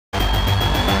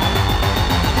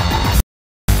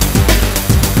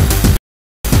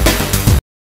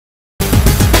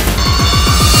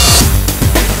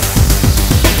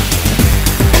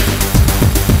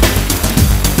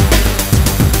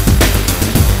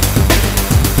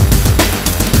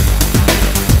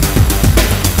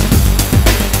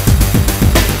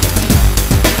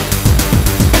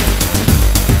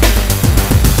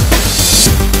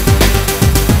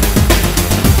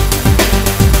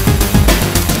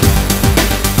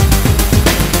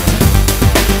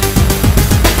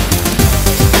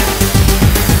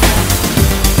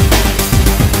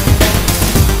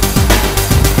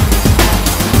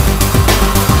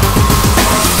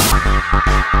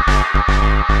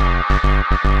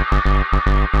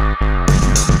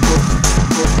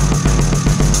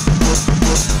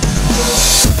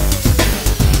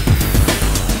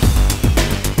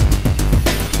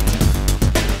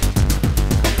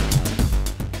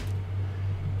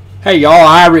Hey y'all,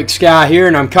 IrixGuy here,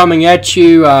 and I'm coming at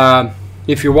you,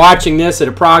 if you're watching this at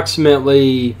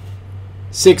approximately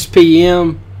 6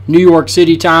 p.m. New York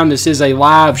City time. This is a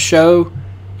live show,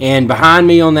 and behind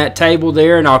me on that table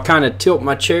there, and I'll kind of tilt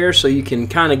my chair so you can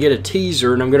kind of get a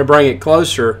teaser, and I'm going to bring it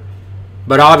closer,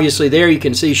 but obviously there you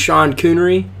can see Sean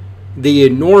Coonery, the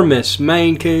enormous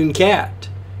Maine Coon cat.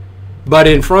 But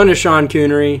in front of Sean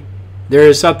Coonery, there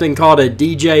is something called a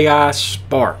DJI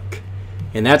Spark.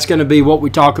 And that's going to be what we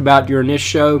talk about during this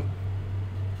show.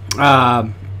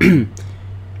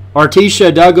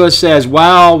 Artisha Douglas says,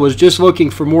 wow, was just looking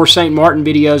for more St. Martin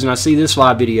videos, and I see this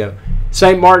live video.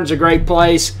 St. Martin's a great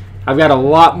place. I've got a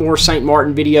lot more St.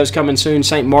 Martin videos coming soon.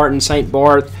 St. Martin, St.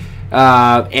 Barth,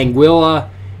 Anguilla.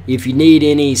 If you need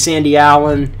any, Sandy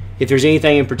Island. If there's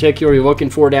anything in particular you're looking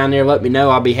for down there, let me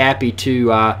know. I'll be happy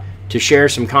to share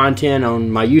some content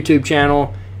on my YouTube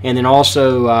channel. And then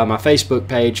also my Facebook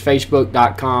page,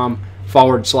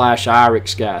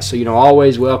 facebook.com/IrixGuy. So,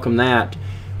 always welcome that.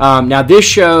 Now, this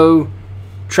show,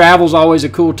 travel's always a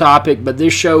cool topic, but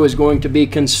this show is going to be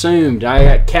consumed.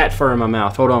 I got cat fur in my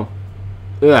mouth. Hold on.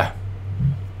 Ugh.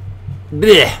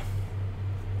 Blech.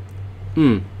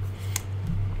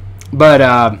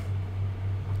 But,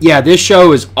 yeah, this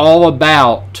show is all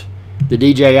about the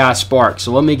DJI Spark.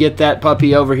 So let me get that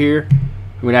puppy over here.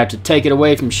 I'm going to have to take it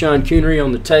away from Sean Coonery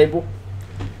on the table.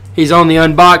 He's on the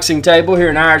unboxing table here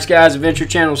in IrixGuy's Adventure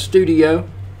Channel studio.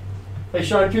 Hey,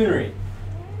 Sean Coonery.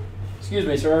 Excuse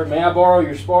me, sir. May I borrow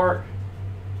your Spark?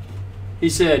 He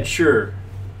said, sure.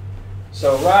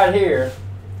 So right here,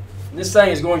 this thing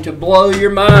is going to blow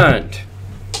your mind.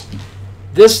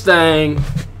 This thing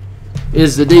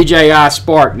is the DJI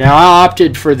Spark. Now, I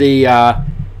opted for the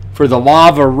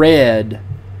lava red,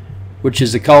 which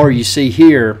is the color you see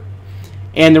here.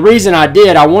 And the reason I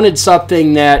did, I wanted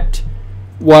something that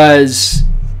was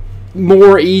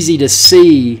more easy to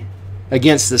see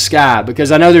against the sky,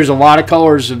 because I know there's a lot of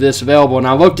colors of this available, and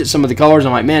I looked at some of the colors,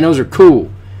 and I'm like, man, those are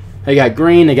cool. They got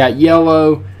green, they got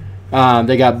yellow,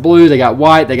 they got blue, they got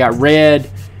white, they got red.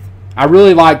 I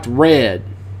really liked red,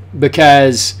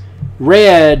 because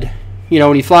red,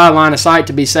 when you fly a line of sight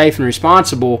to be safe and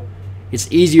responsible, it's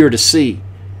easier to see.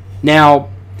 Now,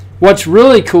 what's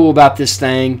really cool about this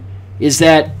thing is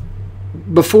that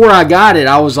before I got it,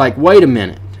 I was like, wait a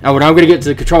minute. When I'm going to get to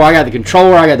the controller, I got the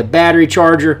controller, I got the battery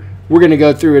charger. We're going to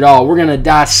go through it all. We're going to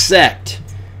dissect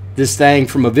this thing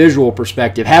from a visual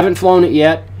perspective. Haven't flown it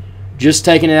yet, just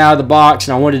taking it out of the box,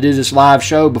 and I wanted to do this live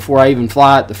show before I even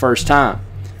fly it the first time.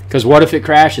 Because what if it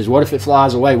crashes? What if it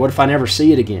flies away? What if I never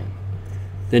see it again?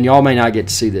 Then y'all may not get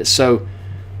to see this. So,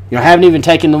 I haven't even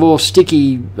taken the little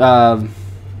sticky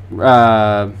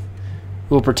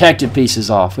little protective pieces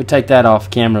off. We'll take that off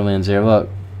camera lens there. Look.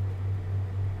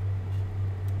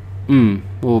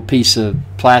 Little piece of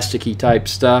plasticky type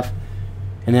stuff.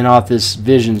 And then off this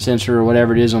vision sensor or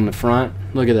whatever it is on the front.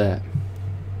 Look at that.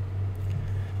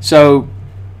 So,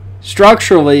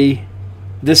 structurally,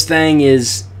 this thing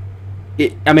is,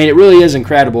 it really is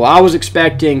incredible. I was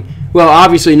expecting, well,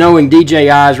 obviously knowing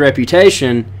DJI's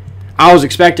reputation, I was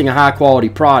expecting a high quality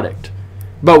product.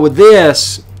 But with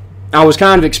this, I was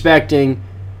kind of expecting,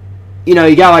 you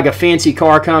got like a fancy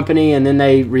car company, and then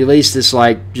they release this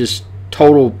like just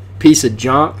total piece of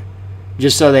junk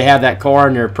just so they have that car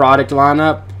in their product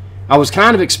lineup. I was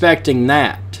kind of expecting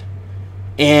that.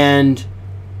 And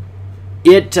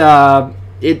no,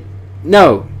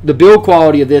 the build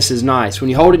quality of this is nice. When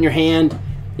you hold it in your hand,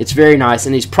 it's very nice.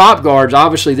 And these prop guards,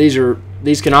 obviously these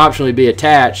can optionally be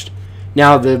attached.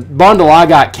 Now, the bundle I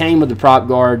got came with the prop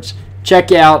guards.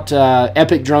 Check out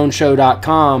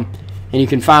epicdroneshow.com, and you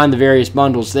can find the various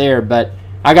bundles there. But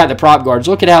I got the prop guards.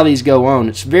 Look at how these go on.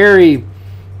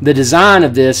 The design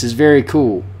of this is very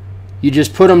cool. You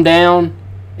just put them down,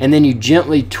 and then you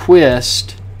gently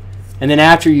twist. And then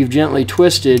after you've gently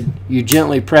twisted, you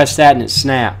gently press that, and it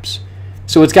snaps.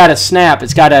 So it's got a snap.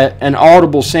 It's got an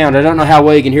audible sound. I don't know how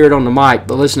well you can hear it on the mic,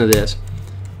 but listen to this.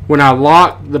 When I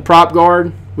lock the prop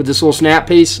guard with this little snap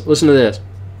piece, listen to this.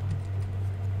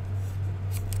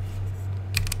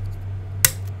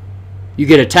 You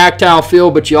get a tactile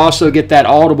feel, but you also get that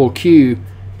audible cue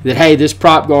that, hey, this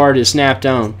prop guard is snapped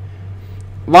on.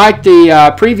 Like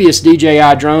the previous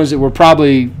DJI drones that we're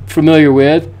probably familiar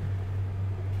with,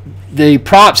 the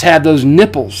props have those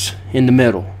nipples in the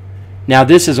middle. Now,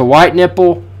 this is a white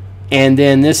nipple, and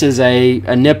then this is a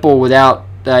nipple without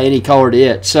any color to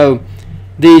it. So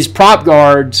these prop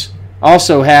guards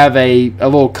also have a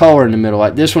little color in the middle.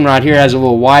 Like this one right here has a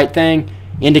little white thing,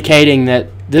 indicating that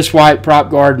this white prop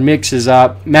guard matches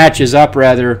up with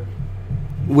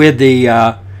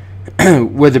the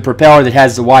with the propeller that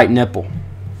has the white nipple.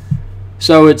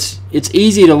 So it's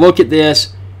easy to look at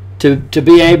this to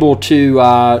be able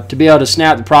to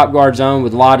snap the prop guards on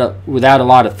without a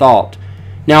lot of thought.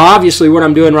 Now, obviously, what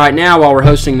I'm doing right now while we're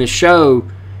hosting this show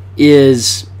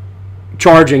is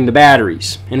charging the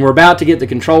batteries, and we're about to get the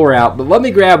controller out. But let me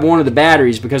grab one of the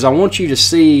batteries because I want you to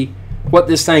see what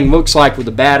this thing looks like with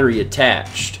the battery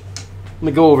attached. Let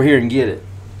me go over here and get it.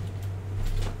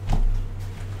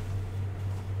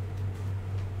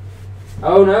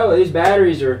 Oh no, these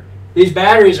batteries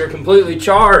are completely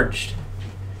charged.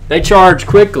 They charge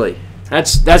quickly.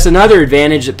 That's another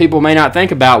advantage that people may not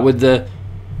think about with the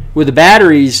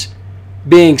batteries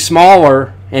being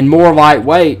smaller and more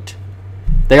lightweight.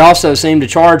 They also seem to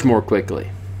charge more quickly.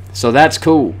 So that's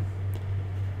cool.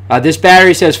 This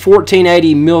battery says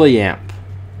 1480 milliamp.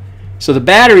 So the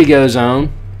battery goes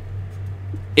on.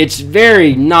 It's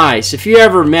very nice. If you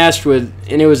ever messed with,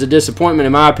 and it was a disappointment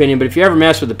in my opinion, but if you ever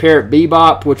messed with the Parrot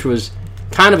Bebop, which was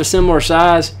kind of a similar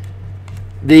size,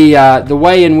 the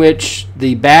way in which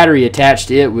the battery attached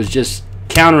to it was just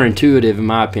counterintuitive in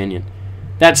my opinion.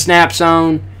 That snaps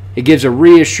on. It gives a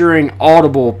reassuring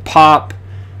audible pop,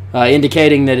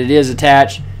 indicating that it is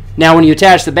attached. Now when you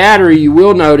attach the battery, you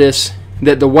will notice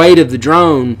that the weight of the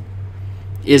drone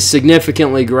is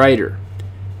significantly greater.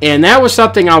 And that was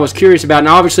something I was curious about.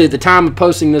 Now, obviously, at the time of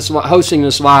hosting this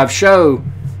live show,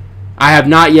 I have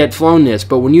not yet flown this.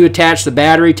 But when you attach the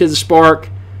battery to the Spark,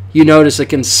 you notice a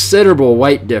considerable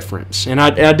weight difference. And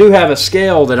I do have a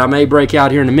scale that I may break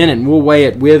out here in a minute, and we'll weigh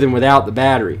it with and without the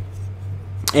battery.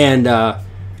 And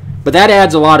but that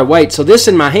adds a lot of weight. So this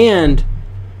in my hand,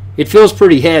 it feels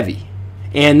pretty heavy.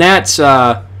 And that's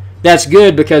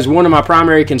good because one of my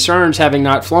primary concerns, having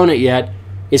not flown it yet,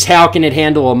 is how can it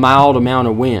handle a mild amount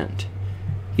of wind?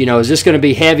 You know, is this going to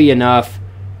be heavy enough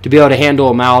to be able to handle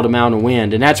a mild amount of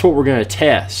wind? And that's what we're going to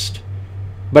test.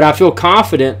 But I feel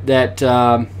confident that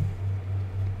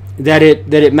that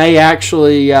it may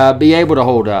actually be able to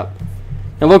hold up.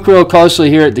 Now look real closely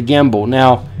here at the gimbal.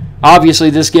 Now, obviously,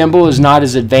 this gimbal is not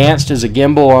as advanced as a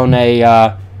gimbal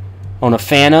on a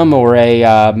Phantom or a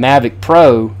Mavic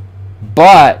Pro,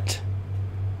 but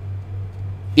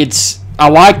I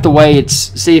like the way it's,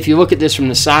 see if you look at this from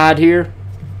the side here,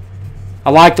 I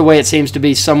like the way it seems to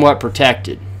be somewhat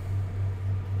protected.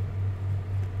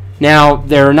 Now,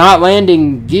 there are not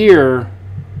landing gear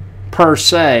per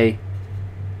se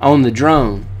on the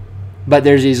drone, but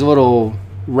there's these little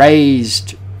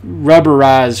raised,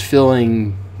 rubberized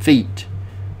filling feet.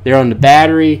 They're on the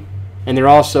battery and they're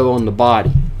also on the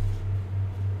body.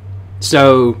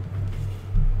 So,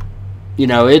 you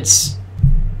know, it's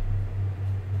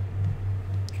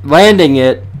landing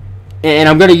it, and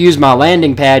I'm going to use my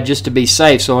landing pad just to be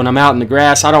safe. So when I'm out in the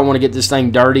grass, I don't want to get this thing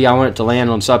dirty. I want it to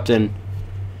land on something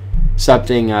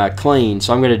clean.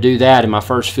 So I'm going to do that in my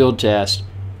first field test.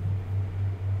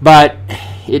 But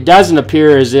it doesn't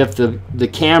appear as if the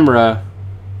camera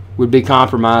would be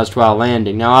compromised while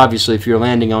landing. Now, obviously, if you're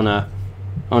landing on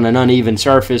an uneven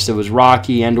surface that was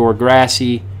rocky and or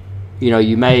grassy, you know,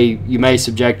 you may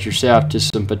subject yourself to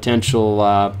some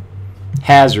potential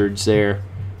hazards there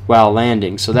while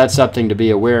landing. So that's something to be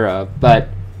aware of. But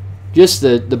just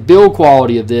the build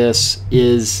quality of this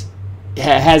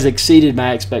has exceeded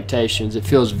my expectations. It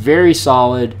feels very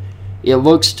solid. It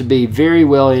looks to be very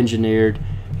well engineered.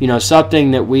 You know,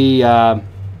 something that we have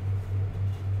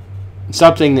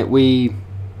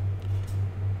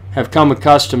come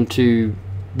accustomed to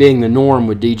being the norm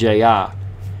with DJI.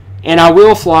 And I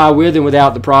will fly with and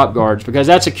without the prop guards because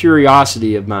that's a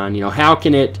curiosity of mine. You know, how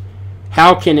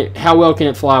well can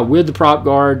it fly with the prop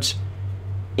guards,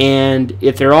 and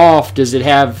if they're off, does it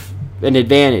have an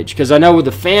advantage? Because I know with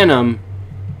the Phantom,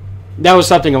 that was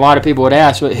something a lot of people would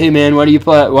ask. Hey man, why do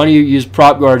you use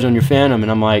prop guards on your Phantom?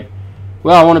 And I'm like,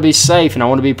 well, I want to be safe and I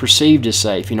want to be perceived as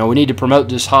safe. You know, we need to promote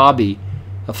this hobby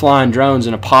of flying drones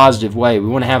in a positive way. We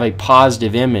want to have a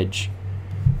positive image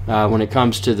when it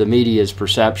comes to the media's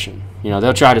perception. You know,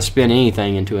 they'll try to spin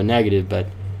anything into a negative, but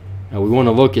we want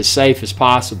to look as safe as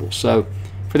possible. So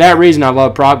for that reason, I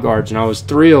love prop guards, and I was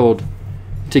thrilled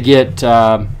to get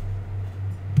prop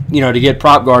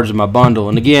guards in my bundle.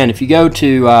 And again, if you go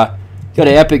to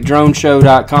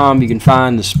epicdroneshow.com, you can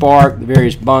find the Spark, the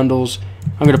various bundles.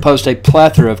 I'm going to post a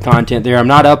plethora of content there. I'm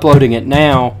not uploading it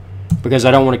now because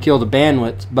I don't want to kill the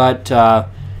bandwidth, but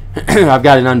I've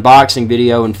got an unboxing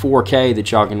video in 4K that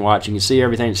y'all can watch. You can see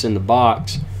everything that's in the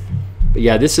box. But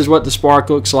yeah, this is what the Spark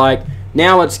looks like.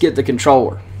 Now let's get the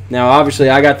controller. Now obviously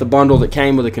I got the bundle that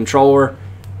came with a controller.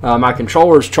 My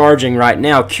controller is charging right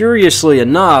now. Curiously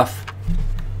enough,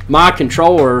 my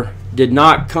controller did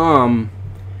not come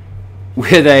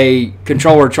with a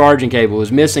controller charging cable. It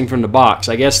was missing from the box.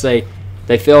 I guess they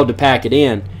they failed to pack it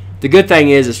in. The good thing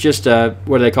is it's just a,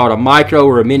 what do they call it, a micro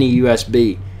or a mini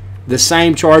USB. The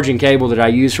same charging cable that I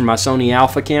use for my Sony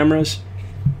Alpha cameras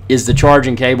is the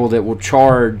charging cable that will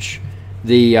charge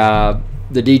the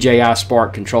DJI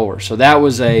Spark controller. So that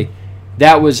was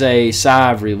a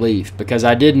sigh of relief, because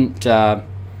I didn't.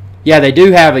 Yeah, they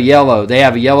do have a yellow. They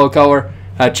have a yellow color.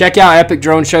 Check out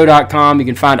epicdroneshow.com. You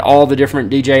can find all the different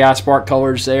DJI Spark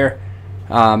colors there.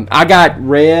 I got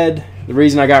red. The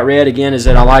reason I got red again is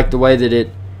that I like the way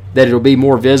that it'll be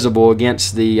more visible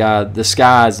against the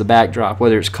sky as the backdrop,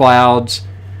 whether it's clouds,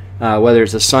 whether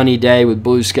it's a sunny day with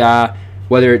blue sky,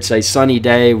 whether it's a sunny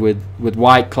day with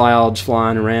white clouds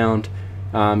flying around.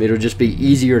 It'll just be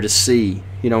easier to see.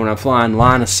 You know, when I'm flying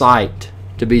line of sight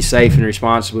to be safe and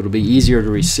responsible, it'll be easier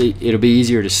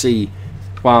to see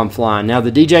while I'm flying. Now,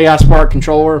 the DJI Spark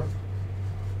controller,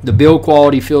 the build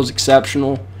quality feels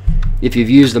exceptional. If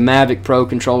you've used the Mavic Pro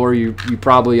controller, you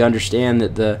probably understand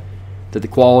that the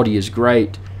quality is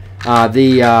great.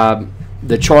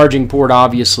 The charging port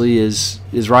obviously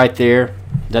is right there.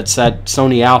 That's that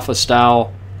Sony Alpha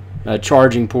style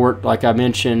charging port, like I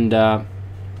mentioned. I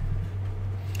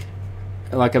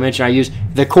use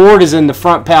the cord is in the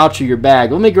front pouch of your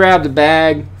bag. Let me grab the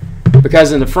bag,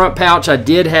 because in the front pouch I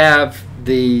did have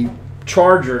the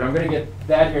charger, and I'm going to get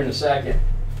that here in a second.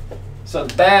 So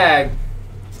the bag,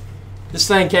 this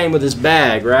thing came with this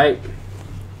bag, right?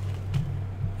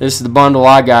 This is the bundle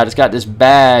I got. It's got this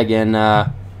bag, and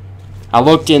I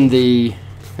looked in the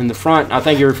front. I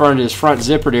think you're referring to this front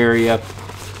zippered area,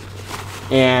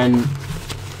 and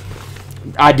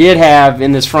I did have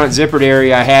in this front zippered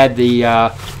area, I had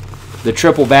the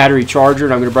triple battery charger,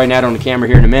 and I'm going to bring that on the camera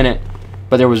here in a minute,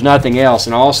 but there was nothing else.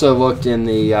 And I also looked in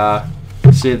the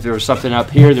see if there was something up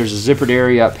here. There's a zippered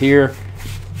area up here,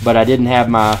 but I didn't have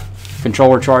my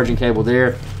controller charging cable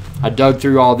there. I dug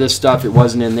through all this stuff. It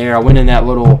wasn't in there. I went in that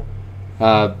little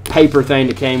paper thing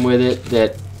that came with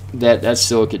it. That's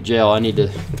silicate gel. I need to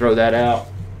throw that out.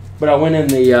 But I went in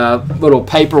the little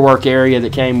paperwork area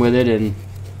that came with it, and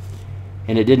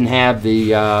it didn't have the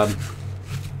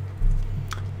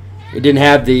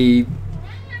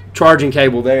charging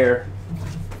cable there.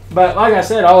 But like I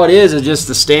said, all it is just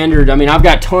the standard. I mean, I've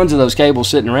got tons of those cables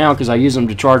sitting around because I use them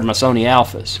to charge my Sony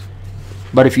Alphas.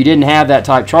 But if you didn't have that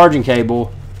type charging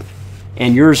cable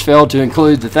and yours failed to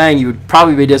include the thing, you would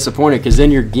probably be disappointed, because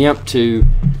then you're gimped to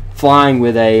flying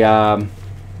with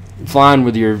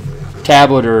your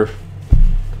tablet or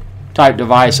type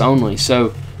device only.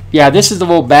 So yeah, this is the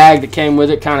little bag that came with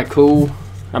it. Kind of cool.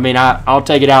 I mean, I'll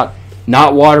take it out.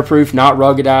 Not waterproof, not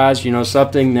ruggedized. You know,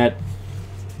 something that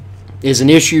is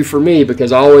an issue for me,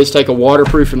 because I always take a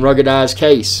waterproof and ruggedized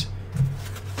case.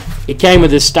 It came with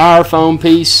this styrofoam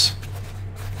piece.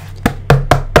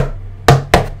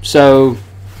 So,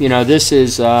 you know, this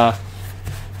is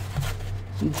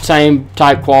same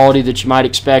type quality that you might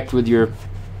expect with your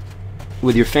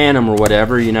Phantom or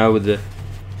whatever, you know, with the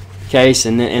case.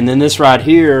 And then this right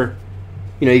here,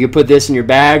 you know, you could put this in your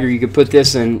bag, or you could put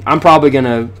this in. I'm probably going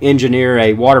to engineer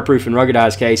a waterproof and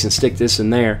ruggedized case and stick this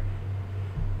in there.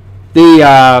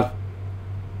 Did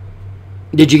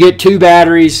you get 2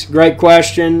 batteries? Great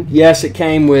question. Yes, it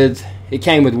came with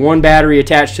one battery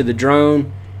attached to the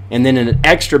drone, and then an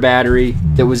extra battery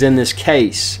that was in this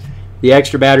case. The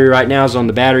extra battery right now is on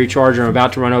the battery charger. I'm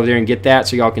about to run over there and get that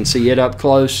so y'all can see it up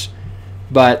close.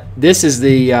 But this is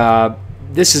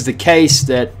the case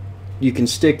that you can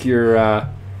stick your.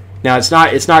 Now it's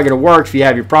not going to work if you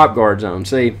have your prop guards on.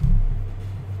 See,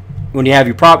 when you have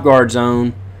your prop guards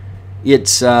on,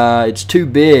 it's too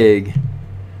big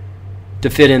to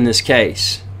fit in this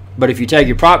case. But if you take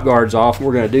your prop guards off, and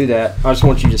we're going to do that. I just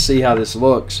want you to see how this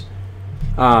looks.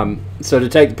 So to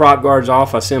take the prop guards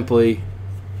off, I simply,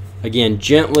 again,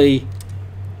 gently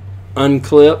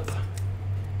unclip,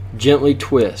 gently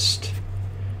twist.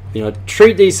 You know,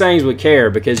 treat these things with care,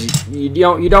 because you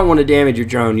don't want to damage your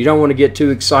drone. You don't want to get too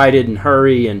excited and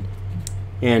hurry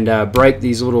and break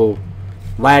these little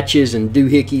latches and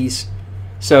doohickeys.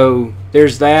 So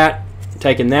there's that.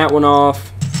 Taking that one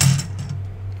off,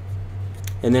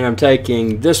 and then I'm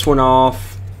taking this one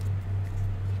off.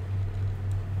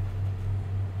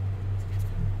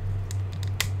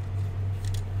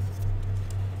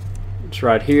 It's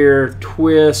right here.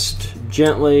 Twist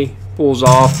gently, pulls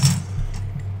off.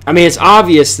 I mean, it's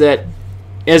obvious that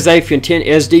as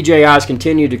DJIs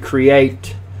continue to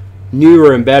create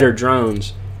newer and better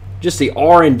drones, just the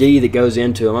R&D that goes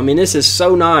into them. I mean, this is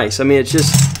so nice. I mean,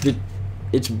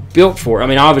 it's built for it. I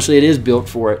mean, obviously it is built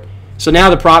for it. So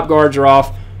now the prop guards are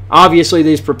off. Obviously,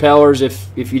 these propellers, if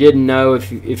you didn't know,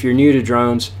 if you're new to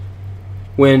drones,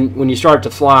 when you start to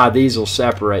fly, these will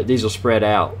separate. These will spread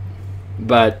out.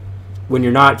 but when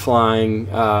you're not flying,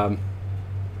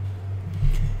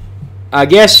 I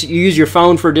guess you use your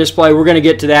phone for a display. We're going to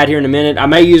get to that here in a minute. I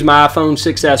may use my iPhone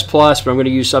 6s Plus, but I'm going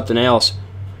to use something else.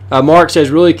 Mark says,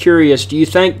 really curious, do you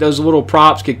think those little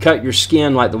props could cut your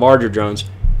skin like the larger drones?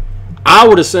 I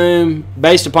would assume,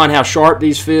 based upon how sharp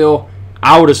these feel,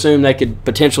 I would assume they could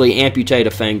potentially amputate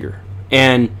a finger.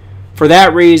 And for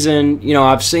that reason, you know,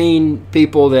 I've seen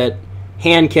people that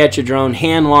hand catch a drone,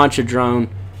 hand launch a drone.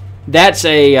 That's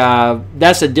a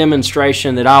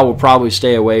demonstration that I will probably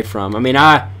stay away from. I mean,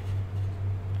 I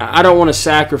don't want to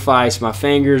sacrifice my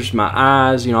fingers, my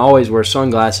eyes. You know, I always wear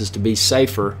sunglasses to be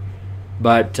safer.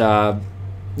 But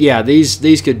yeah,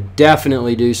 these could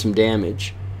definitely do some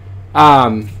damage.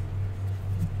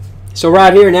 So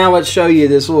right here, now let's show you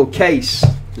this little case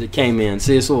that came in.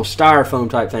 See this little styrofoam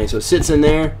type thing. So it sits in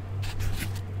there,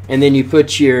 and then you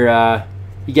put your,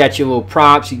 you got your little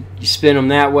props. You spin them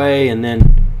that way, and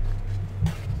then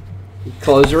you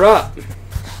close her up.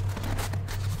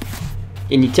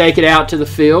 And you take it out to the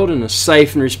field in a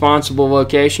safe and responsible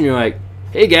location. You're like,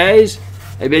 hey guys,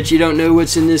 I bet you don't know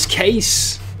what's in this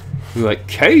case. You're like,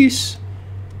 case?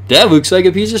 That looks like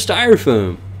a piece of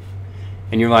styrofoam.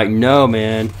 And you're like, no,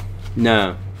 man.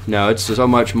 No, it's so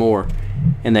much more.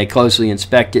 And they closely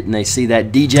inspect it, and they see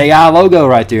that DJI logo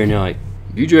right there, and you're like,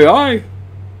 DJI?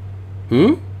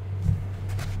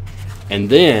 And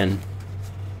then,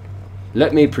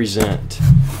 let me present.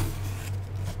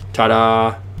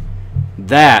 Ta-da!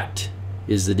 That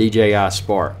is the DJI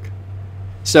Spark.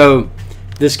 So,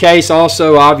 this case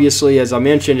also, obviously, as I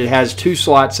mentioned, it has 2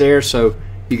 slots there, so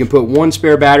you can put 1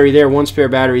 spare battery there, 1 spare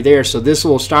battery there. So this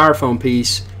little styrofoam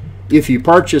piece, if you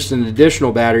purchased an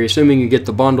additional battery, assuming you get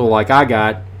the bundle like I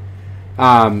got,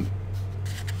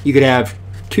 you could have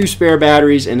 2 spare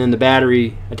batteries and then the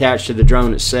battery attached to the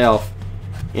drone itself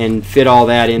and fit all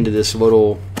that into this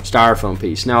little styrofoam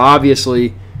piece. Now,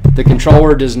 obviously, the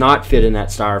controller does not fit in that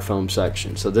styrofoam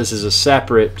section, so this is a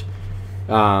separate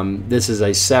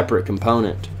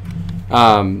component.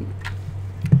 I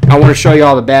want to show you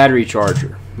all the battery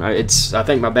charger. I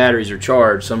think my batteries are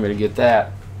charged, so I'm going to get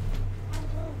that.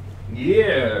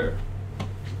 Yeah.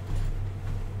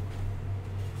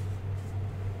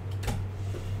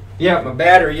 Yeah, my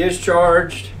battery is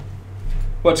charged.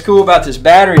 What's cool about this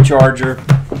battery charger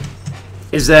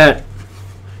is that,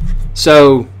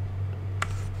 so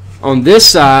on this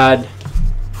side,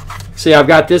 see, I've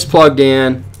got this plugged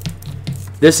in.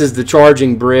 This is the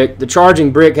charging brick. The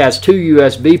charging brick has 2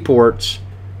 USB ports,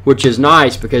 which is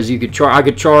nice because you could I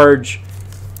could charge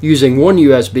using 1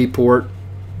 USB port.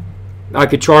 I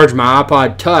could charge my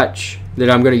iPod Touch that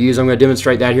I'm going to use. I'm going to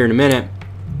demonstrate that here in a minute.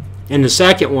 And the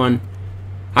second one,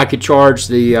 I could charge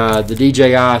the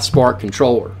DJI Spark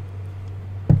controller.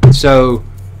 So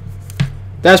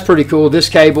that's pretty cool. This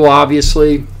cable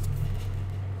obviously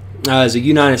is a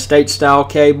United States style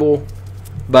cable,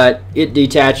 but it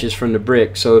detaches from the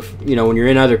brick. So if you know when you're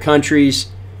in other countries,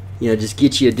 you know, just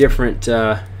get you a different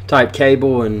type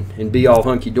cable and be all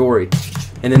hunky dory.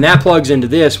 And then that plugs into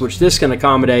this, which this can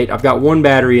accommodate. I've got 1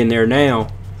 battery in there now.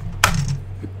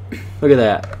 Look at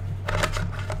that.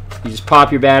 You just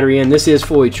pop your battery in. This is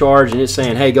fully charged, and it's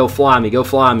saying, hey, go fly me, go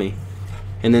fly me.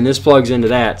 And then this plugs into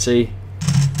that, see?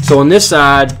 So on this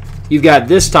side, you've got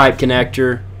this type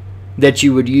connector that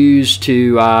you would use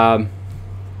to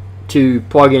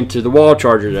plug into the wall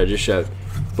charger that I just showed.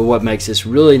 But what makes this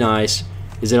really nice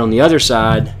is that on the other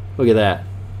side, look at that.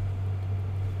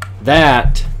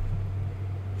 That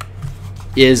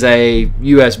is a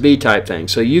USB type thing.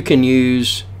 So you can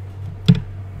use,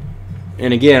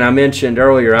 and again, I mentioned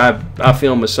earlier, I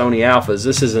film with Sony Alphas.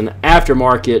 This is an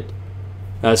aftermarket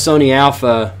Sony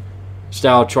Alpha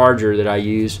style charger that I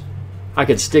use. I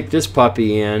could stick this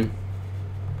puppy in,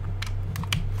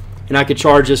 and I could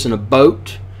charge this in a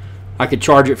boat. I could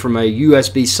charge it from a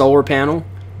USB solar panel.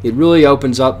 It really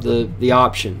opens up the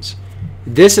options.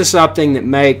 This is something that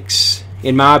makes,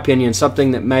 in my opinion,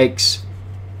 something that makes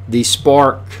the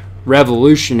Spark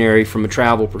revolutionary from a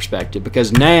travel perspective,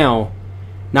 because now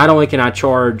not only can I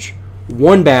charge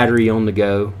 1 battery on the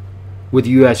go with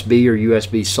USB or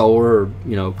USB solar or,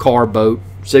 you know, car, boat,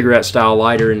 cigarette style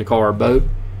lighter in the car or boat,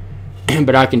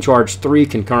 but I can charge 3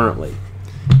 concurrently.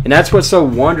 And that's what's so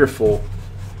wonderful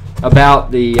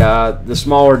about the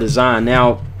smaller design.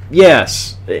 Now,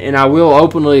 yes, and I will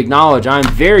openly acknowledge I'm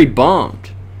very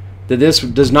bummed that this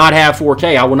does not have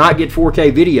 4K. I will not get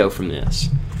 4K video from this.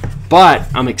 But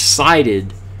I'm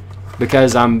excited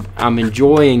because I'm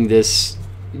enjoying this,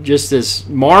 just this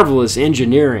marvelous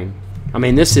engineering. I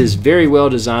mean, this is very well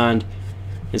designed.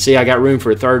 And see, I got room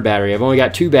for a 3rd battery. I've only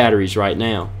got 2 batteries right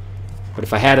now. But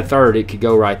if I had a 3rd, it could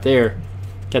go right there.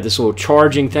 Got this little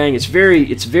charging thing. It's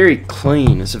very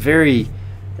clean. It's a very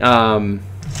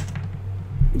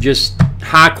just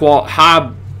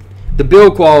high. The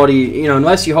build quality, you know,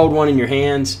 unless you hold one in your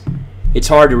hands, it's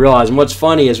hard to realize. And what's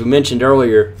funny, as we mentioned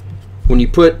earlier, when you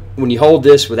hold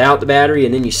this without the battery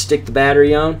and then you stick the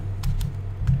battery on,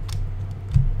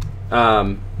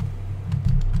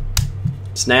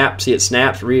 snap. See, it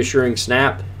snaps, reassuring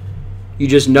snap. You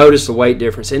just notice the weight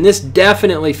difference, and this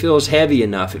definitely feels heavy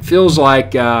enough. It feels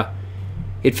like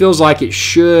it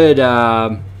should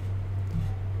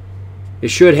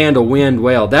handle wind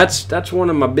well. That's one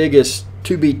of my biggest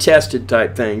to be tested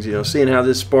type things, you know, seeing how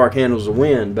this Spark handles the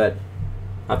wind. But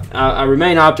I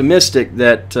remain optimistic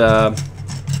that that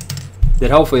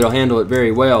hopefully it'll handle it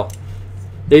very well.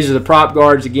 These are the prop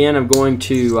guards again. I'm going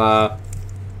to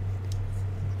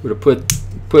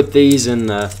put these in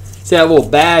the, see that little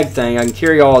bag thing. I can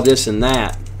carry all this in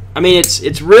that. I mean,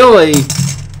 it's really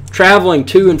traveling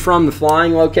to and from the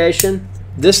flying location.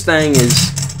 This thing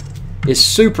is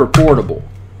super portable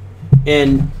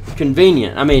and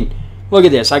convenient. I mean, look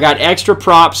at this. I got extra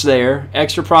props there,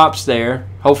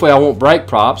 Hopefully I won't break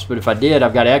props, but if I did,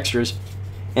 I've got extras.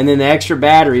 And then the extra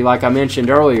battery, like I mentioned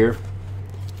earlier,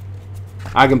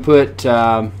 I can put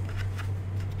let's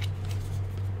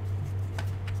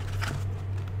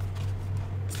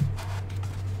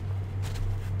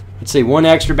see, one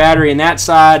extra battery in that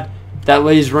side. That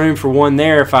leaves room for one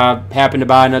there if I happen to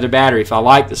buy another battery. If I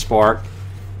like the Spark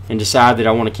and decide that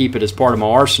I want to keep it as part of my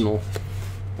arsenal,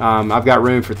 I've got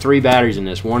room for 3 batteries in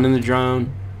this. One in the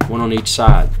drone, one on each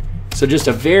side. So just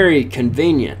a very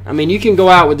convenient. I mean, you can go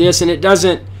out with this and it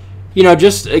doesn't, you know,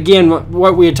 just again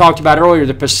what we had talked about earlier,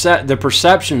 the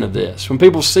perception of this. When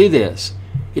people see this,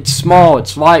 it's small,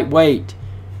 it's lightweight.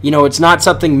 You know, it's not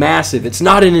something massive. It's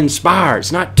not an Inspire.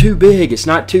 It's not too big. It's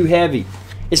not too heavy.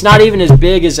 It's not even as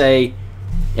big as a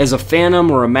Phantom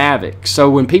or a Mavic. So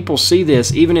when people see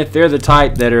this, even if they're the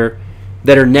type that are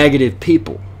negative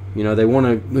people, you know, they want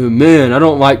to, man, I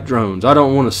don't like drones. I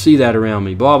don't want to see that around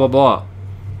me. Blah blah blah.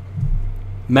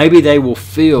 Maybe they will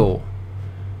feel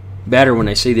better when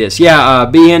they see this. Yeah,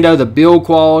 B-Endo, the build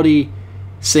quality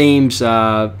seems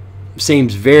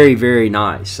very, very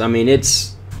nice. I mean,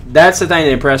 that's the thing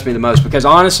that impressed me the most, because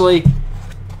honestly,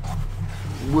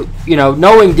 you know,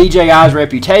 knowing DJI's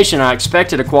reputation, I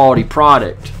expected a quality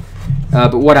product.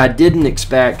 But what I didn't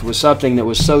expect was something that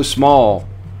was so small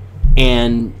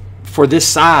and for this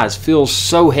size feels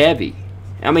so heavy.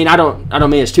 I mean, I don't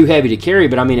mean it's too heavy to carry,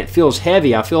 but I mean it feels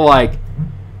heavy. I feel like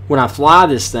when I fly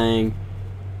this thing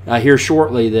here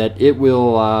shortly that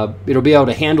it'll be able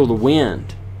to handle the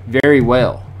wind very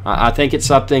well. I think it's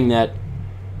something that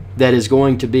is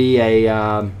going to be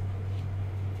I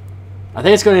think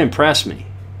it's going to impress me.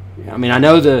 I mean, I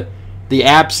know the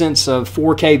absence of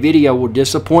 4K video will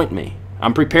disappoint me.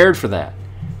 I'm prepared for that.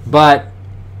 But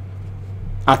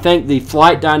I think the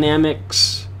flight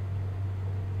dynamics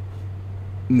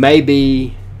may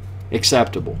be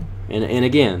acceptable. And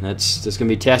again, that's going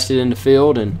to be tested in the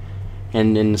field, and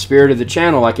in the spirit of the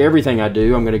channel, like everything I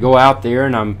do, I'm going to go out there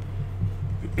and I'm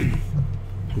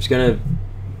just going to,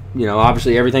 you know,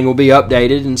 obviously everything will be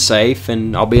updated and safe,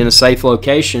 and I'll be in a safe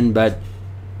location, but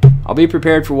I'll be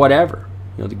prepared for whatever.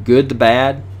 You know, the good, the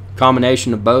bad,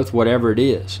 combination of both, whatever it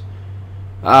is.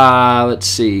 Let's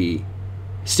see.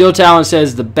 Steel Talon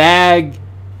says the bag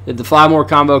that the Fly More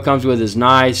combo comes with is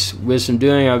nice. With some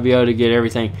doing, I'll be able to get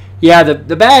everything. Yeah,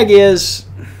 the bag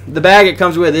it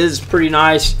comes with is pretty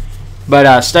nice.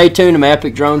 But stay tuned to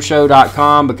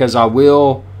epicdroneshow.com, because I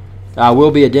will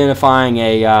be identifying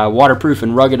a waterproof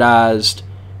and ruggedized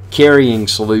carrying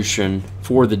solution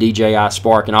for the DJI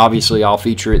Spark, and obviously I'll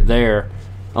feature it there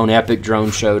on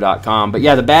epicdroneshow.com. But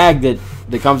yeah, the bag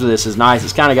that comes with this is nice.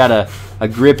 It's kind of got a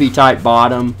grippy type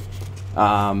bottom.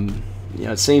 You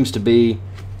know, it seems to be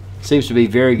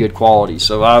very good quality.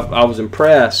 So I was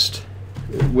impressed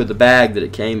with the bag that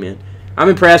it came in. I'm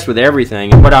impressed with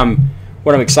everything, and what I'm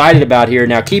excited about here.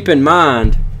 Now, keep in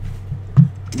mind,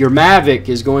 your Mavic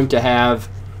is going to have,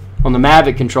 on the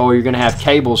Mavic controller, you're going to have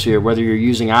cables here, whether you're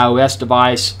using iOS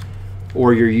device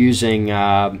or you're using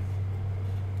an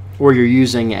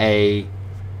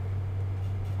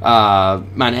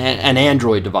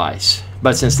Android device.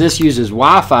 But since this uses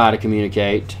Wi-Fi to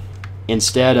communicate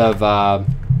instead of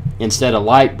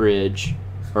Lightbridge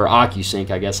or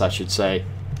OcuSync, I guess I should say,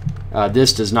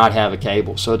 this does not have a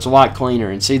cable, so it's a lot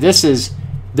cleaner. And see, this is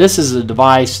a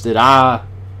device that I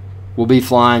will be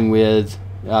flying with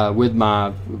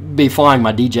my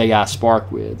DJI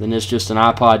Spark with, and it's just an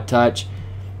iPod Touch.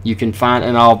 You can find,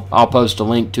 and I'll post a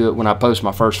link to it when I post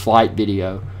my first flight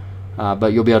video.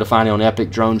 But you'll be able to find it on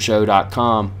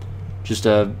epicdroneshow.com. Just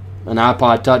a an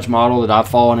iPod Touch model that I've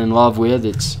fallen in love with.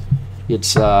 It's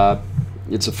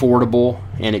affordable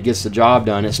and it gets the job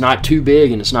done. It's not too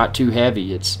big and it's not too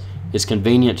heavy. It's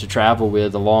convenient to travel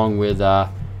with along with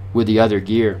the other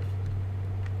gear.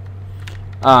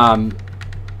 Nate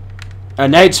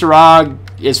Sarag,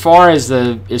 as far as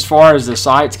the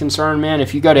site's concerned, man,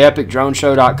 if you go to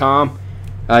epicdroneshow.com,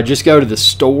 just go to the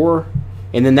store,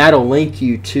 and then that'll link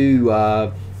you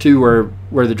to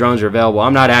where the drones are available.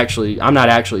 I'm not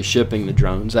actually shipping the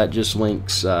drones. That just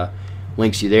links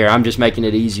you there. I'm just making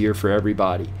it easier for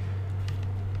everybody.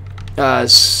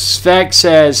 Svek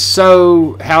says,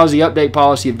 so how's the update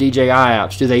policy of DJI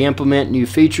apps? Do they implement new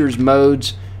features,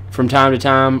 modes from time to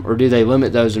time, or do they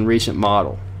limit those in recent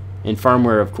model? In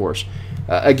firmware, of course.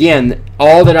 Again,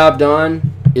 all that I've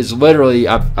done is literally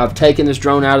I've taken this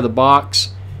drone out of the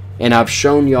box and I've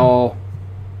shown y'all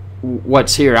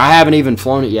what's here. I haven't even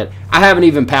flown it yet. I haven't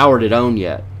even powered it on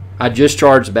yet. I just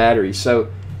charged the batteries.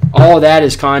 So all of that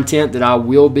is content that I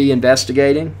will be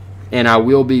investigating, and I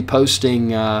will be posting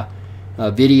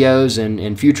videos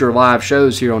and future live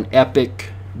shows here on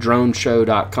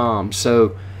epicdroneshow.com.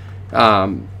 So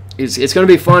it's going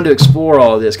to be fun to explore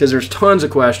all of this because there's tons of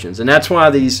questions, and that's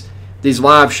why these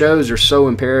live shows are so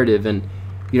imperative. And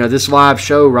this live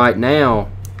show right now,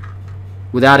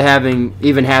 without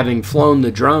even having flown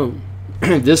the drone,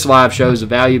 this live show is of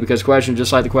value because questions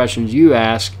just like the questions you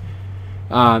ask,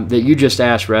 that you just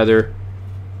asked rather,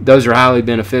 those are highly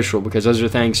beneficial because those are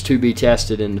things to be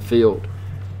tested in the field.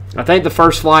 I think the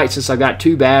first flight, since I've got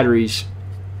 2 batteries,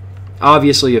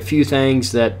 obviously a few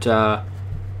things that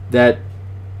that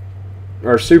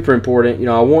are super important.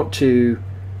 I want to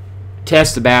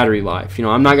test the battery life.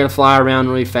 I'm not going to fly around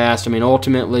really fast. I mean,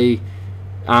 ultimately,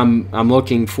 I'm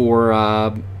looking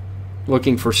for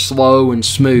slow and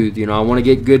smooth. I want to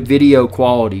get good video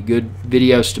quality, good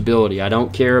video stability. I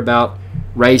don't care about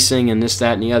racing and this,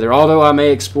 that, and the other. Although I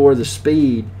may explore the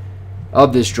speed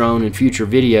of this drone in future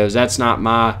videos, that's not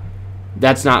my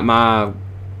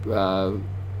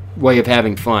way of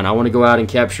having fun. I want to go out and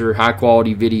capture high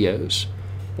quality videos,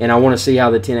 and I want to see how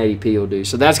the 1080p will do.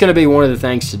 So that's going to be one of the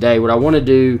things today. What I want to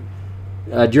do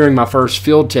during my first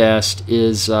field test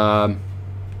is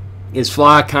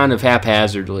fly kind of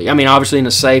haphazardly. I mean, obviously in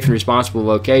a safe and responsible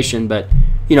location, but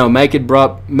make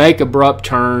abrupt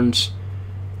turns,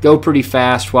 go pretty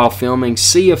fast while filming.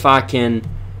 See if I can,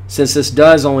 since this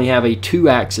does only have a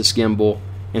 2-axis gimbal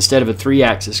instead of a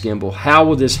 3-axis gimbal, how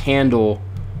will this handle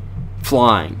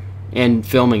flying and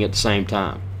filming at the same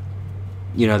time?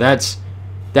 That's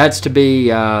to be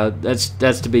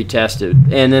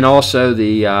tested. And then also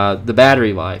the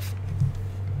battery life.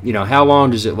 How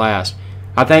long does it last?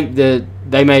 I think that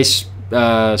they may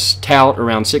tout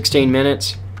around 16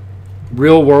 minutes.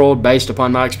 Real world, based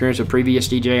upon my experience with previous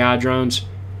DJI drones,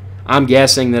 I'm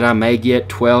guessing that I may get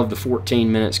 12 to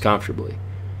 14 minutes comfortably.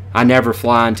 I never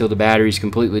fly until the battery's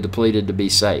completely depleted to be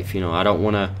safe. I don't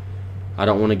want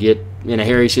to get in a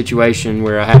hairy situation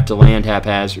where I have to land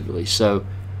haphazardly. So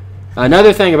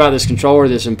another thing about this controller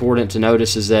that's important to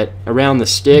notice is that around the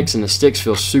sticks, and the sticks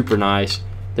feel super nice,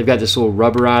 they've got this little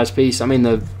rubberized piece. I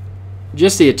mean,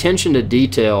 just the attention to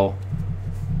detail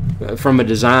from a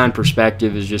design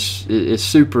perspective is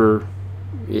super.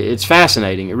 It's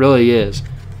fascinating. It really is.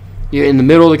 In the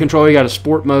middle of the controller, you got a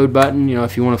sport mode button.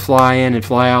 If you want to fly in and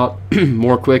fly out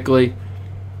more quickly.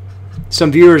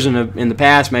 Some viewers in the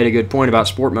past made a good point about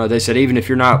sport mode. They said even if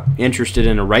you're not interested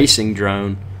in a racing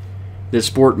drone, that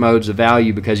sport mode's of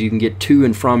value because you can get to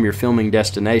and from your filming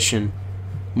destination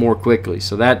more quickly.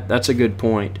 So that's a good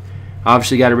point.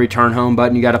 Obviously, you got a return home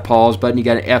button, you got a pause button, you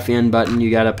got an FN button, you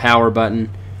got a power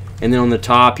button, and then on the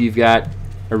top you've got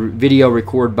a video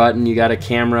record button, you got a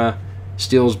camera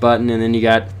stills button, and then you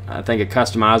got, I think, a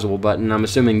customizable button. I'm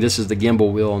assuming this is the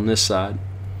gimbal wheel on this side.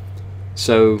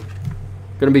 So,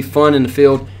 going to be fun in the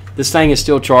field. This thing is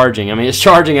still charging. I mean, it's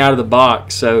charging out of the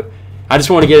box. So, I just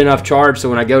want to get enough charge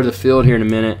so when I go to the field here in a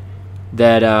minute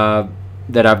that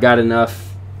I've got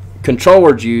enough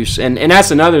controller juice. And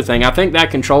that's another thing. I think that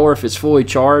controller, if it's fully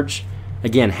charged,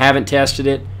 again, haven't tested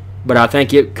it, but I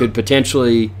think it could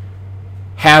potentially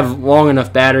have long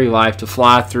enough battery life to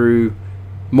fly through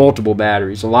multiple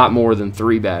batteries, a lot more than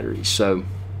 3 batteries. So,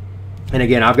 and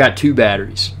again, I've got 2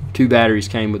 batteries. 2 batteries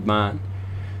came with mine.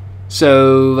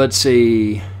 So let's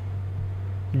see.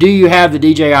 Do you have the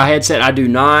DJI headset? I do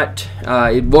not.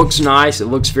 It looks nice. It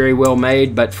looks very well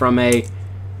made, but from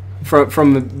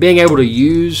being able to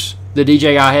use the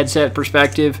DJI headset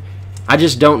perspective, I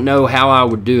just don't know how I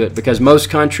would do it because most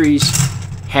countries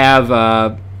have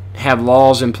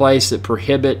laws in place that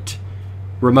prohibit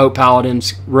remote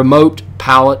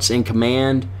pilots in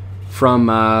command from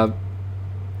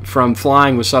from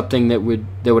flying with something that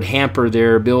would hamper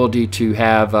their ability to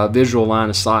have a visual line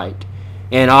of sight.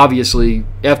 And obviously,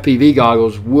 FPV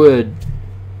goggles would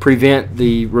prevent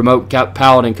the remote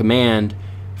pilot and command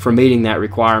from meeting that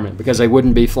requirement, because they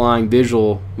wouldn't be flying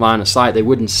visual line of sight. They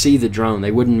wouldn't see the drone.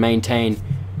 They wouldn't maintain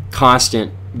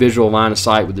constant visual line of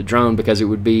sight with the drone, because it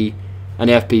would be an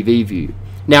FPV view.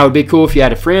 Now, it would be cool if you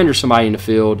had a friend or somebody in the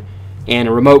field and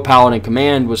a remote pilot and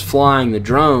command was flying the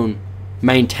drone,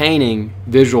 maintaining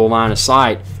visual line of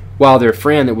sight, while their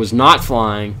friend that was not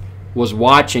flying was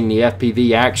watching the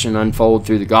FPV action unfold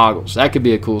through the goggles. That could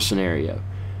be a cool scenario.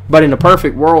 But in a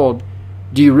perfect world,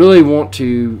 do you really want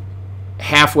to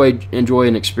halfway enjoy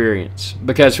an experience?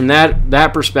 Because from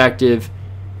that perspective,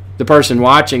 the person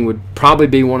watching would probably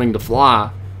be wanting to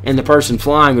fly, and the person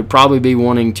flying would probably be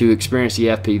wanting to experience the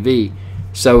FPV.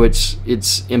 So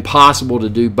it's impossible to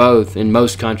do both in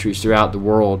most countries throughout the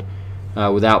world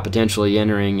without potentially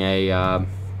entering a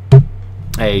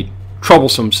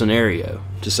troublesome scenario,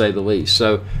 to say the least.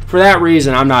 So for that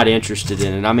reason, I'm not interested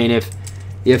in it. I mean,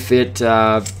 if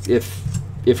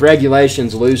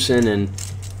regulations loosen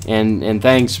and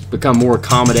things become more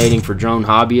accommodating for drone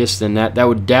hobbyists, then that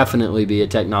would definitely be a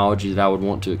technology that I would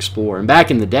want to explore. And back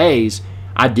in the days,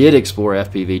 I did explore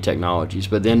FPV technologies,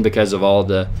 but then because of all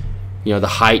the the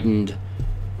heightened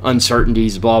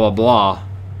uncertainties, blah blah blah,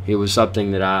 it was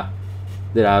something that I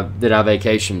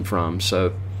vacationed from.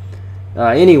 So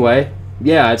anyway,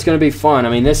 yeah, it's going to be fun.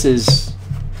 I mean, this is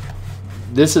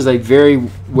a very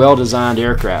well designed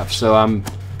aircraft, so I'm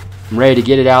ready to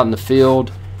get it out in the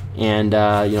field and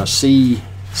see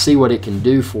what it can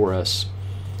do for us.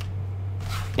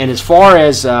 And as far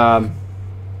as any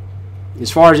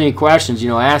questions,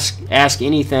 ask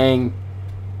anything.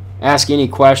 Ask any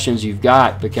questions you've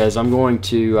got, because I'm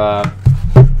just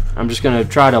going to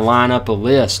try to line up a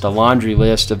laundry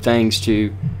list of things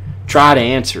to try to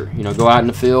answer. Go out in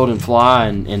the field and fly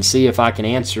and see if I can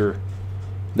answer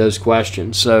those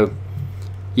questions. So,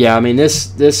 yeah, I mean,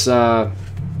 this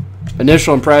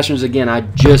initial impressions, again, I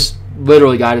just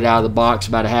literally got it out of the box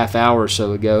about a half hour or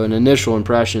so ago, and initial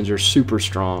impressions are super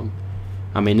strong.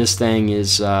 I mean, this thing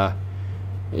is,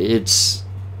 it's,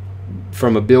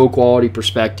 from a build quality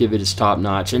perspective, it is top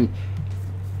notch. And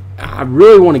I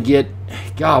really want to get,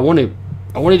 God, I want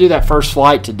to do that first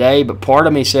flight today, but part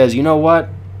of me says, you know what?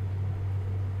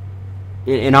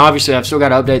 And obviously I've still got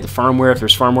to update the firmware if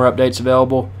there's firmware updates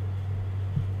available.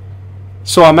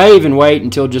 So I may even wait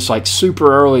until just like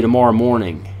super early tomorrow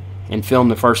morning and film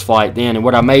the first flight then. And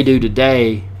what I may do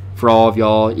today for all of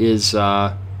y'all is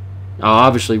I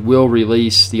obviously will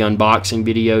release the unboxing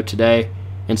video today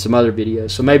and some other videos.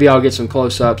 So maybe I'll get some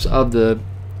close-ups of the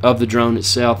drone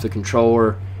itself, the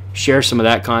controller, share some of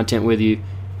that content with you,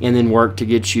 and then work to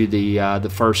get you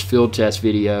the first field test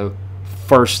video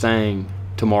first thing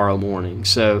tomorrow morning.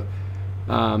 So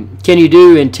can you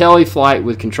do IntelliFlight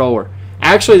with controller?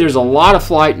 Actually, there's a lot of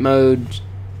flight modes.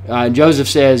 Joseph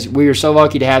says, we are so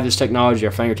lucky to have this technology at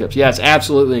our fingertips. Yeah, it's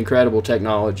absolutely incredible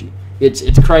technology.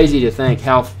 It's crazy to think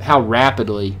how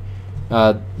rapidly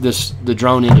the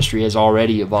drone industry has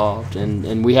already evolved,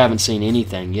 and we haven't seen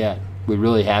anything yet. We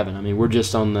really haven't. I mean,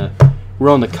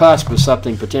 we're on the cusp of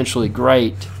something potentially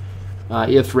great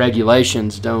if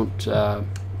regulations don't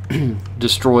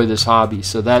destroy this hobby.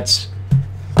 So that's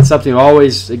something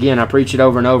always, again, I preach it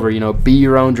over and over, be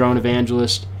your own drone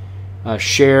evangelist.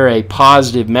 Share a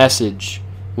positive message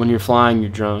when you're flying your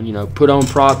drone. Put on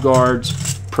prop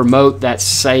guards, promote that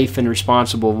safe and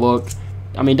responsible look.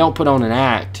 I mean, don't put on an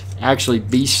act. Actually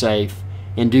be safe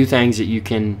and do things that you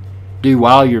can do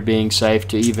while you're being safe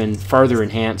to even further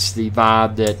enhance the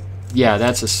vibe that, yeah,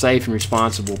 that's a safe and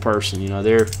responsible person.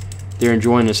 They're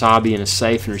enjoying this hobby in a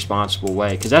safe and responsible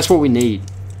way, because that's what we need.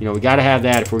 We got to have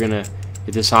that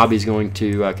if this hobby is going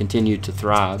to continue to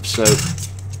thrive. So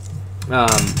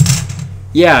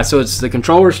yeah, so it's the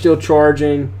controller's still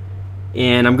charging,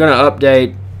 and I'm going to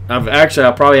update.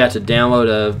 I'll probably have to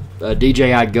download a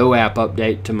DJI Go app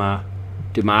update to my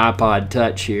iPod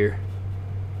Touch here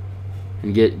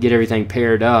and get everything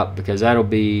paired up, because that'll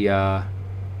be let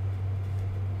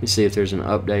me see if there's an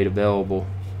update available.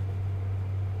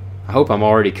 I hope I'm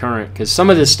already current, because some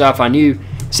of this stuff I knew.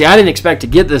 See, I didn't expect to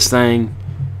get this thing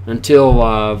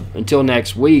until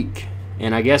next week,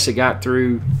 and I guess it got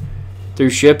through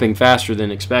shipping faster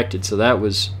than expected. So that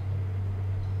was,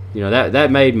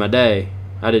 that made my day.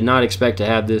 I did not expect to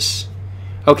have this.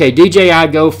 Okay, DJI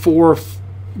Go 4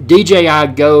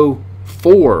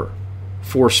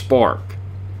 for Spark.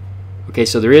 Okay,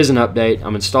 so there is an update.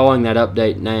 I'm installing that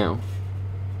update now.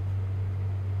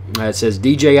 It says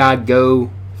DJI Go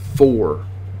 4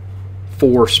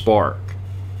 for Spark.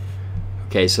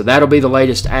 Okay, so that'll be the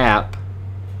latest app.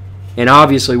 And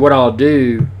obviously what I'll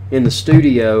do in the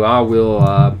studio, I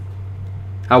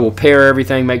will pair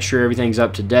everything, make sure everything's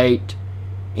up to date,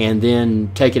 and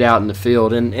then take it out in the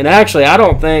field. And actually, I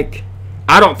don't think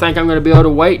I'm going to be able to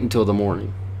wait until the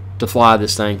morning to fly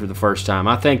this thing for the first time.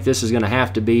 I think this is going to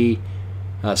have to be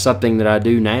something that I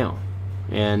do now.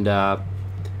 And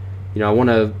you know, I want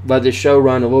to let this show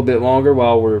run a little bit longer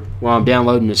while I'm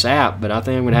downloading this app. But I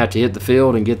think I'm going to have to hit the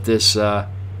field and get this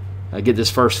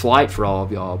first flight for all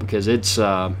of y'all, because it's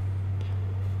I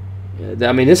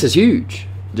mean, this is huge.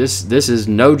 This is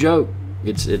no joke.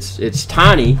 It's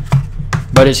tiny,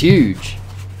 but it's huge.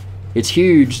 It's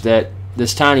huge that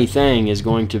this tiny thing is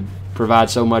going to provide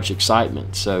so much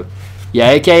excitement. So, yeah,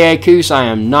 AKA Coos,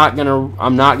 I'm not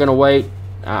gonna wait.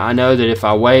 I know that if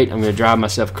I wait, I'm gonna drive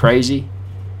myself crazy,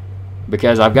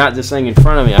 because I've got this thing in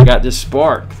front of me. I've got this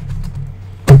Spark,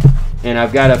 and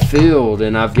I've got a field,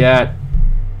 and I've got,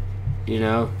 you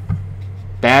know,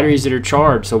 batteries that are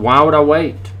charged. So why would I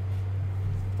wait?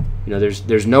 You know,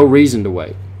 there's no reason to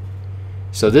wait.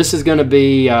 So this is going to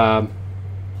be. I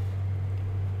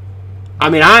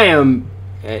mean, I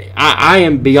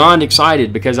am beyond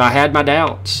excited, because I had my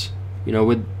doubts. You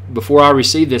know, before I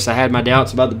received this, I had my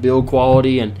doubts about the build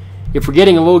quality, and if we're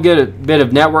getting a little bit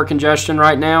of network congestion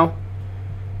right now,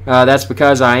 that's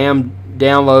because I am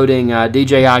downloading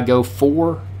DJI Go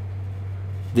 4,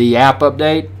 the app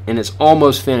update, and it's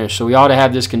almost finished. So we ought to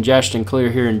have this congestion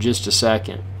clear here in just a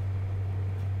second.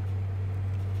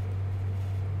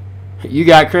 You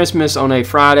got Christmas on a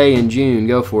Friday in June.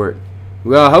 Go for it.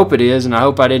 Well, I hope it is, and I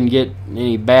hope I didn't get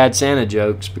any bad Santa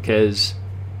jokes, because,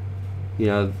 you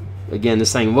know, again,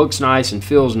 this thing looks nice and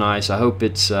feels nice. I hope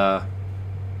it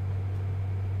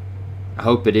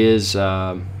is.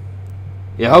 I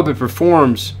hope it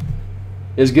performs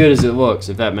as good as it looks,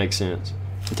 if that makes sense.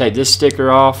 I'll take this sticker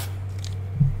off.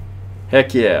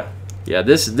 Heck yeah. Yeah,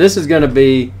 this is going to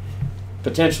be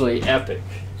potentially epic.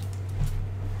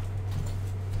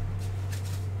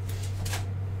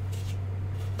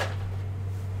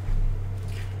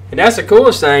 And that's the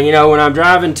coolest thing, you know, when I'm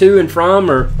driving to and from,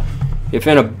 or if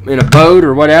in a boat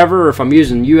or whatever, or if I'm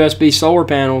using USB solar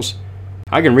panels,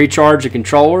 I can recharge the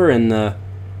controller and the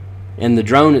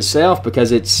drone itself,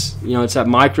 because it's, you know, it's that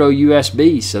micro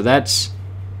USB. So that's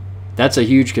a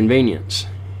huge convenience,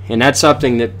 and that's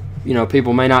something that, you know,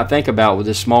 people may not think about with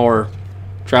this smaller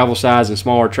travel size and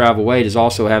smaller travel weight, is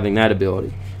also having that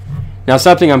ability. Now,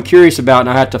 something I'm curious about, and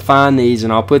I have to find these,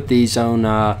 and I'll put these on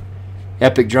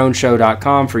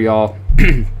epicdroneshow.com for y'all.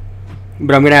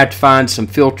 But I'm going to have to find some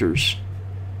filters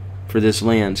for this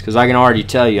lens, because I can already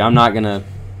tell you I'm not going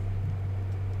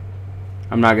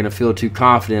to feel too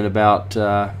confident about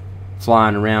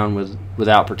flying around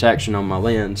without protection on my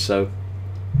lens. So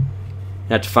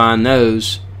I have to find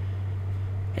those.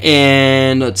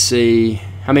 And let's see.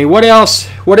 I mean, what else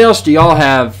do y'all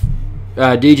have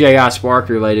DJI Spark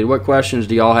related? What questions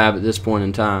do y'all have at this point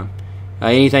in time?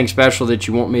 Anything special that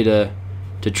you want me to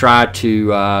try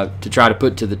to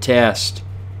put to the test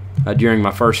during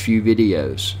my first few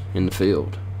videos in the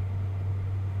field?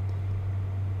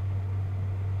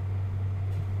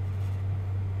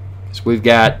 So we've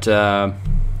got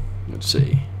let's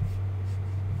see.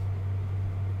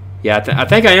 Yeah, I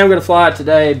think I am going to fly it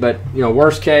today, but, you know,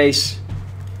 worst case,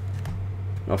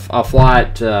 I'll fly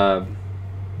it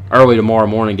early tomorrow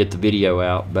morning, get the video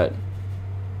out. But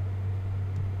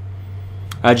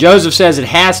Joseph says it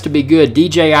has to be good.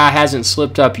 DJI hasn't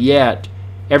slipped up yet.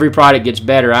 Every product gets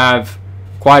better. I have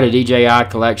quite a DJI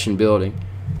collection building.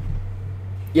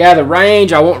 Yeah, the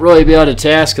range I won't really be able to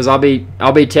test, because I'll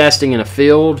be testing in a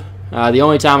field. The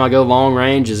only time I go long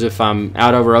range is if I'm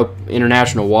out over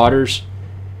international waters,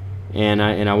 and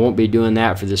I won't be doing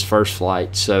that for this first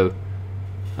flight. So,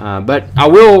 but I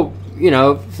will, you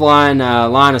know, flying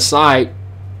line of sight.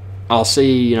 I'll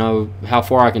see, you know, how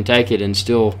far I can take it and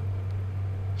still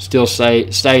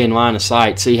stay in line of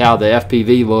sight. See how the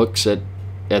FPV looks at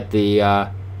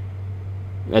the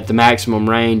maximum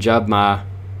range of my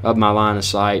line of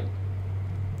sight.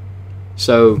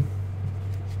 So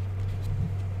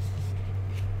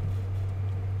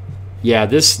yeah,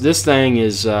 this thing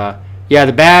is yeah,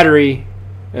 the battery,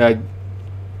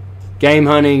 game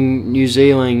hunting New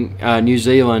Zealand,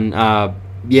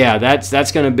 yeah,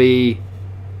 that's going to be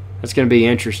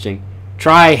interesting.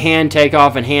 Try hand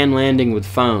takeoff and hand landing with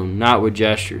phone, not with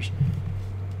gestures.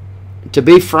 To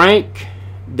be frank,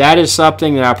 that is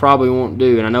something that I probably won't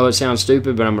do, and I know it sounds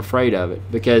stupid, but I'm afraid of it,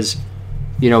 because,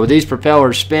 you know, with these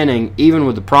propellers spinning, even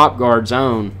with the prop guards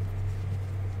on,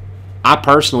 I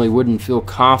personally wouldn't feel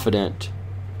confident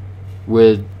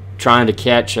with trying to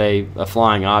catch a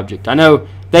flying object. I know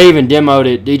They even demoed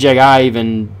it. DJI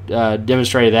even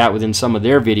demonstrated that within some of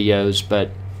their videos,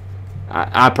 but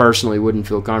I personally wouldn't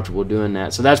feel comfortable doing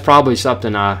that. So that's probably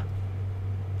something I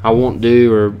won't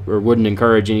do or wouldn't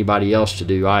encourage anybody else to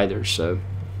do either. So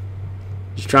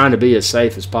just trying to be as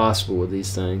safe as possible with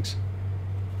these things.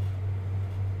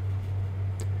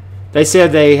 They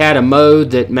said they had a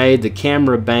mode that made the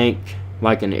camera bank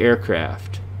like an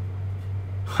aircraft.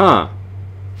 Huh.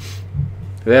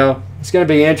 Well, it's going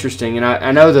to be interesting, and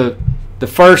I know the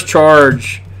first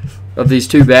charge of these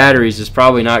two batteries is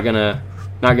probably not going to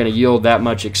yield that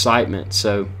much excitement.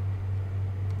 So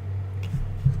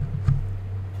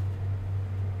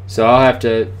I'll have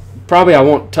to I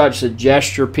won't touch the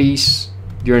gesture piece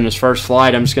during this first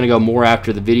flight. I'm just going to go more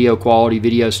after the video quality,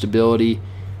 video stability,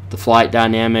 the flight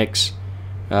dynamics,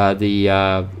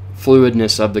 the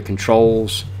fluidness of the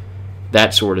controls,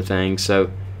 that sort of thing. So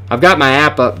I've got my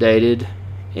app updated,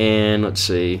 and let's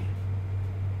see.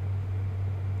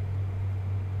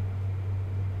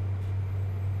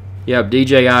 Yep,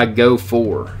 DJI Go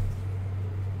 4. I'm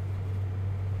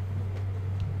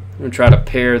going to try to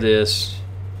pair this.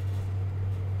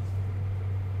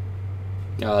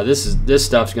 This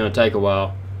stuff's going to take a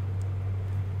while.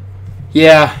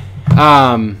 Yeah.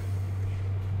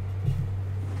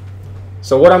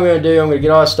 So what I'm going to do, I'm going to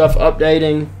get all this stuff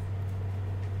updating,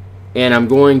 and I'm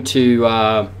going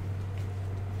to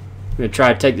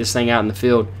try to take this thing out in the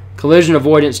field. Collision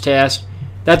avoidance test.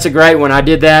 That's a great one. I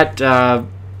did that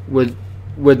with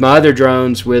my other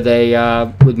drones with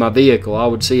my vehicle. I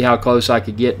would see how close I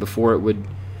could get before it would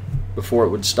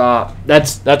stop.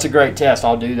 That's a great test.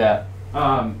 I'll do that.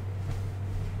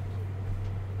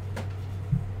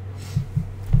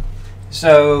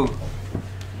 So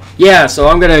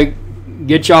I'm gonna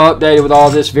get y'all updated with all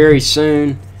this very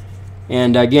soon.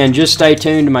 And again, just stay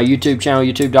tuned to my YouTube channel,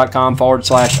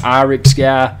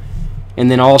 youtube.com/IrixGuy,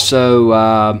 and then also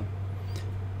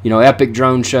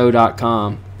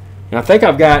epicdroneshow.com. And I think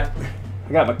I got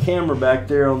my camera back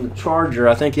there on the charger.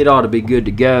 I think it ought to be good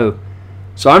to go.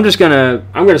 So I'm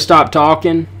gonna stop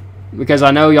talking, because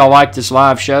I know y'all like this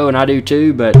live show, and I do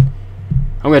too, but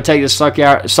I'm going to take this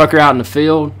sucker out in the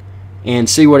field and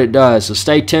see what it does. So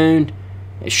stay tuned,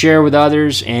 share with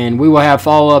others, and we will have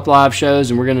follow-up live shows,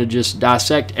 and we're going to just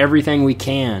dissect everything we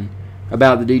can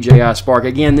about the DJI Spark.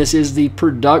 Again, this is the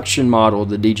production model of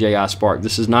the DJI Spark.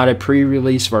 This is not a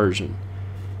pre-release version.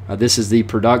 This is the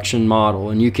production model,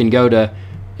 and you can go to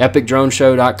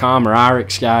epicdroneshow.com or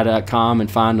IrixGuy.com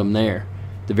and find them there,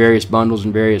 the various bundles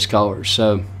in various colors.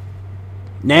 So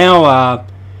now,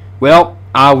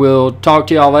 I will talk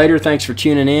to y'all later. Thanks for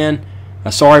tuning in.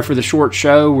 Sorry for the short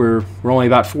show. We're only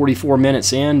about 44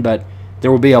 minutes in, but there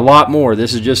will be a lot more.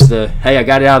 This is just the, hey, I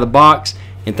got it out of the box,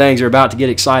 and things are about to get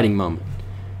exciting moment.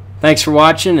 Thanks for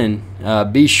watching,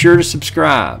 and be sure to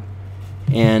subscribe.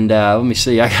 And let me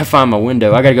see. I got to find my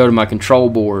window. I got to go to my control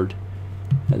board.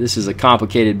 This is a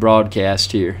complicated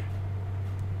broadcast here.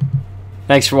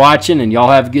 Thanks for watching, and y'all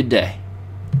have a good day.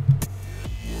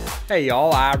 Hey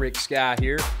y'all, IrixGuy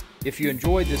here. If you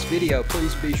enjoyed this video,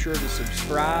 please be sure to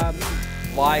subscribe,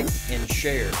 like, and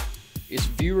share. It's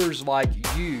viewers like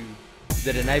you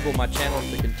that enable my channel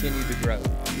to continue to grow.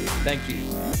 Thank you.